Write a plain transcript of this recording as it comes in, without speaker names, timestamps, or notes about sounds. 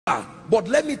But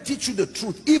let me teach you the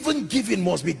truth. Even giving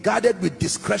must be guarded with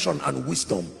discretion and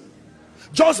wisdom.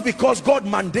 Just because God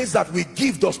mandates that we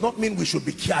give does not mean we should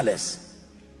be careless.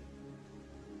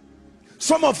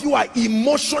 Some of you are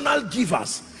emotional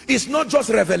givers. It's not just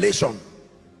revelation.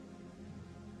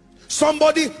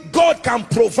 Somebody, God can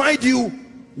provide you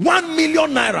 1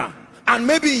 million naira, and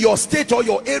maybe in your state or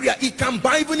your area, it can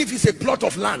buy, even if it's a plot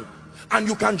of land, and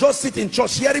you can just sit in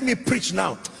church hearing me preach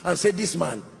now and say, this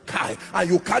man, Kai, and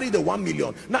you carry the 1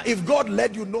 million. Now, if God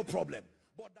led you, no problem.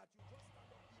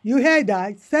 You heard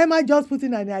that? Selman just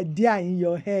putting an idea in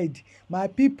your head. My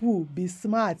people, be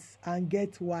smart and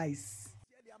get wise.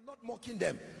 I'm not mocking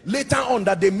them. Later on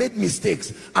that they made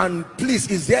mistakes, and please,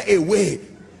 is there a way?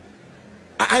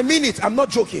 I mean it, I'm not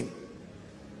joking.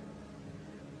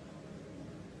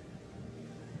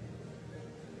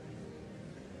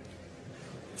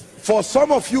 For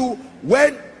some of you,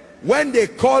 when they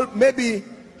call, maybe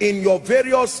in your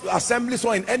various assemblies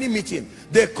or in any meeting,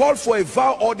 they call for a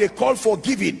vow or they call for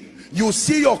giving, you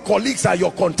see your colleagues and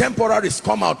your contemporaries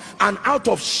come out, and out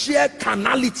of sheer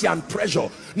carnality and pressure,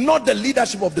 not the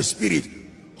leadership of the Spirit.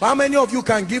 How many of you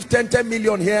can give 10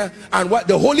 million here, and what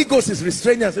the Holy Ghost is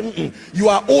restraining us? You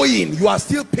are owing, you are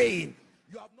still paying.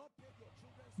 You have not paid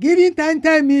your giving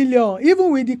 10 million,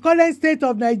 even with the current state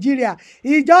of Nigeria,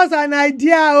 it's just an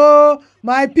idea. Oh,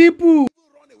 my people,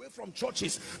 run away from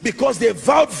churches because they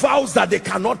vowed vows that they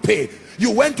cannot pay.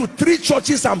 You went to 3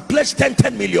 churches and pledged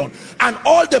 10 million, and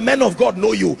all the men of God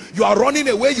know you. You are running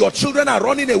away, your children are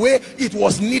running away. It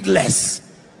was needless.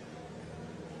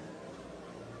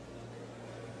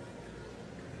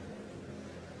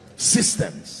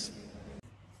 Systems.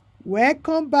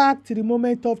 Welcome back to the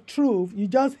moment of truth. You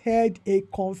just heard a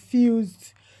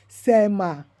confused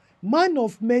Selman, man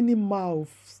of many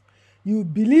mouths. You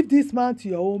believe this man to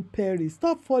your own peril.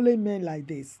 Stop following men like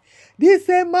this. This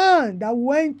same man that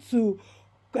went to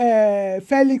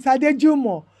Felix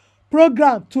Adejumo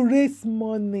program to raise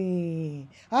money,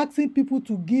 asking people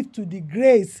to give to the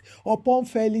grace upon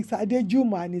Felix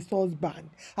Adejumo and his husband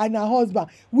and her husband.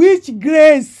 Which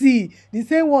grace? See, the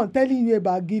same one telling you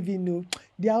about giving. No,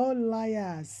 they are all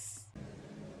liars.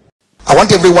 I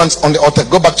want everyone on the altar,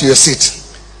 go back to your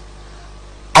seat.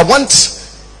 I want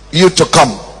you to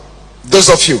come, those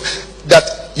of you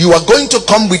that you are going to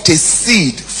come with a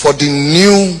seed for the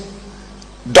new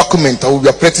document that will be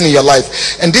operating in your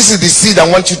life. And this is the seed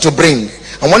I want you to bring.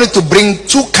 I want you to bring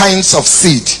 2 kinds of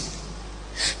seed.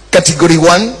 Category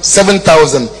 1,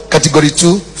 7,000. Category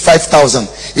 2, 5,000.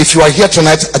 If you are here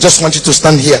tonight, I just want you to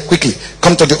stand here quickly.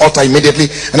 Come to the altar immediately,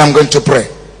 and I'm going to pray.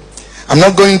 I'm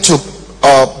not going to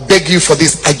beg you for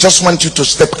this. I just want you to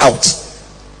step out.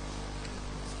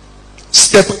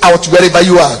 Step out wherever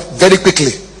you are very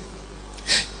quickly.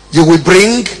 You will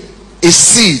bring a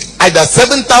seed, either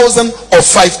 7,000 or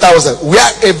 5,000.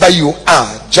 Wherever you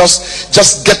are,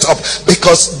 just get up,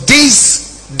 because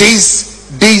this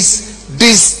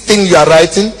thing you are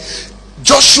writing,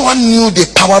 Joshua knew the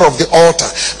power of the altar,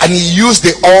 and he used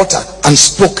the altar and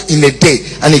spoke in a day,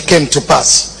 and it came to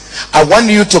pass. I want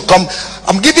you to come.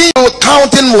 I'm giving you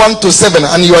counting 1 to 7,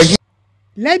 and you are here.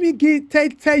 Let me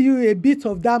tell you a bit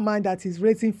of that man that is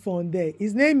raising fund there.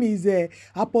 His name is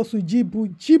Apostle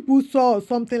Jibuso or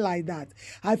something like that.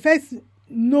 I first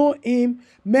know him,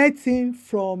 met him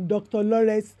from Dr.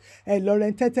 Lawrence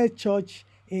Tete Church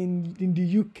in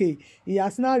the UK. He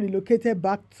has now relocated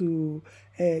back to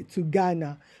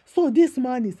Ghana. So this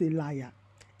man is a liar.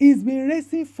 He's been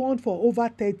raising funds for over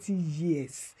 30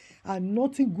 years, and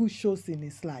nothing good shows in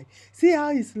his life. See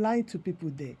how he's lying to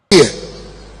people there. Here.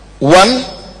 1,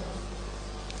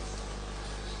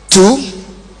 2,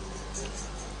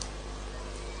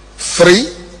 3.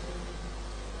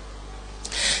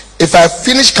 If I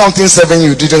finish counting 7,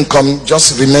 you didn't come,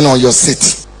 just remain on your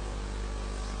seat.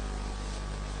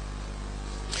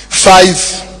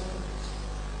 5.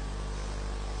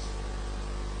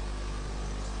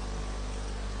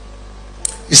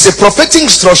 It's a prophetic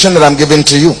instruction that I'm giving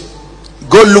to you.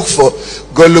 Go look for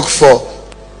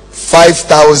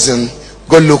 5,000.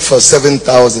 Go look for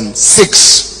 7,000.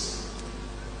 6.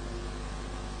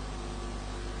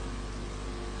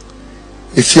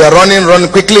 If you are running, run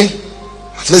quickly.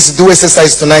 At least do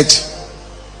exercise tonight.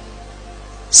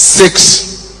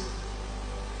 6.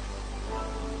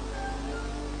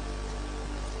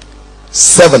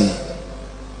 7.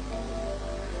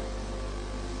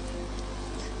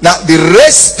 Now the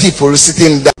rest people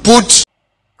sitting there put.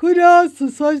 Kudos to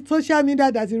social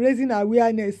media that is raising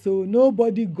awareness, so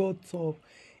nobody got up.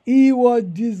 He was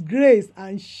disgraced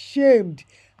and shamed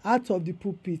out of the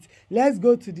pulpit. Let's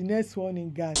go to the next one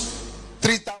in Ghana.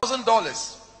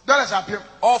 $3,000. Dollars are pim.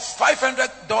 or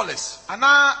 $500,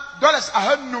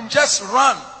 $100 just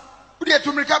run to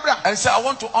and say, I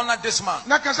want to honor this man.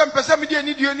 I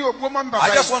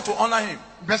just want to honor him.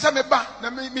 You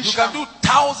can do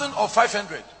 1,000 or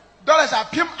 500. Dollars are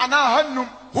pim and $100.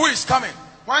 Who is coming?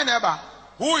 Why never?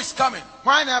 Who is coming?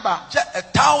 Why never? Just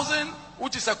 1,000,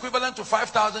 which is equivalent to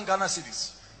 5,000 Ghana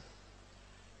cedis.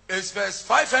 Is verse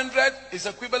 500 is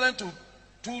equivalent to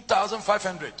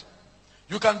 2,500.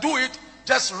 You can do it.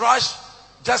 Just rush.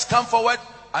 Just come forward,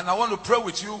 and I want to pray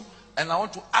with you, and I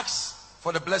want to ask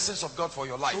for the blessings of God for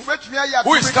your life. Who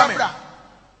is coming?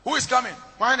 Who is coming?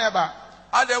 Why never?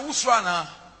 Are they usrana?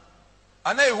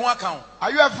 Are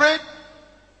you afraid?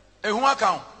 Who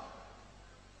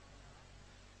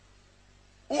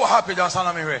happy?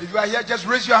 If you are here, just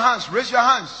raise your hands. Raise your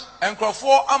hands. And no.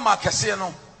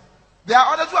 There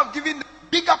are others who have given the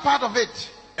bigger part of it.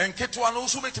 You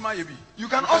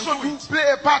can also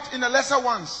play a part in the lesser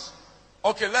ones.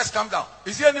 Okay, let's come down.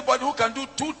 Is there anybody who can do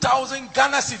 2,000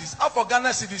 Ghana cedis? Out for Ghana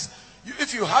cedis,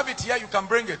 if you have it here, you can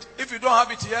bring it. If you don't have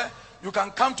it here, you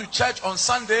can come to church on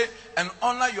Sunday and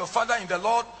honor your father in the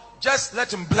Lord. Just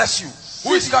let him bless you.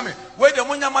 Who is coming? Wait, do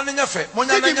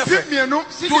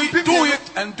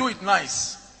it and do it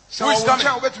nice. Who is coming?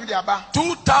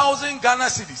 2,000 Ghana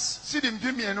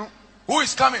cedis. Who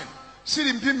is coming?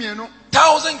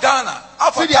 1,000 Ghana.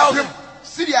 Half a 1,000.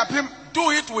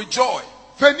 Do it with joy.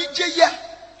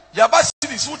 Yaba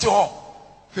cedis.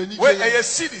 Where are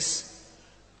cedis?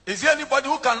 Is there anybody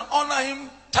who can honor him?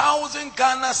 1,000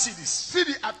 Ghana cedis.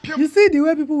 You see the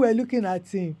way people were looking at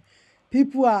him.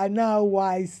 People are now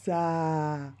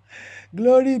wiser.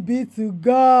 Glory be to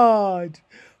God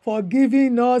for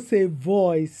giving us a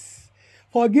voice,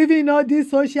 for giving us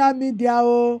this social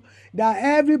media, that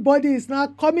everybody is now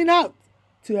coming out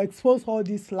to expose all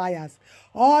these liars,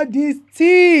 all these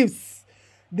thieves.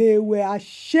 They were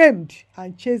ashamed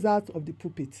and chased out of the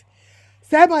pulpit.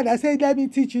 Selman, I said, let me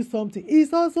teach you something.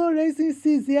 He's also raising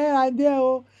seeds here and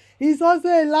there. He's also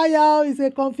a liar. He's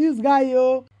a confused guy.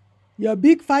 Your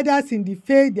big fathers in the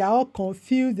faith, they are all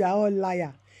confused. They are all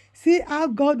liars. See how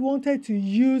God wanted to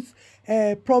use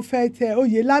Prophet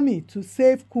Oyelami to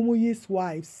save Kumuyi's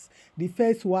wives, the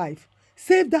first wife.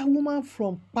 Save that woman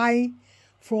from dying,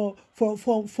 from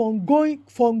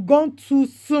gone too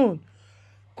soon.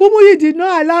 Kumuyi did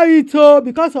not allow it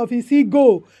because of his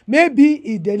ego. Maybe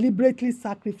he deliberately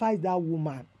sacrificed that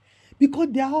woman. Because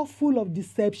they are all full of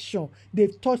deception.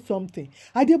 They've taught something.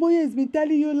 Adeboye has been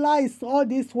telling you lies all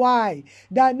this while.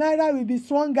 That naira will be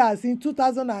stronger since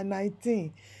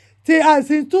 2019.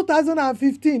 Since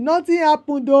 2015, nothing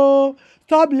happened though.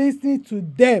 Stop listening to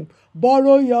them.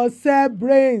 Borrow yourself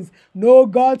brains. Know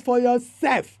God for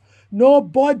yourself.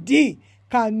 Nobody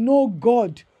can know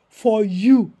God for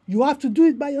you. You have to do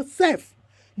it by yourself.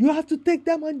 You have to take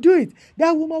them and do it.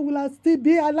 That woman will still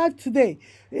be alive today,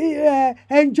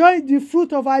 enjoying the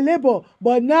fruit of her labor.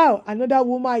 But now another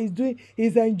woman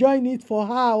is enjoying it for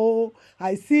her.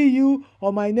 I see you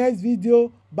on my next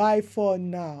video. Bye for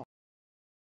now.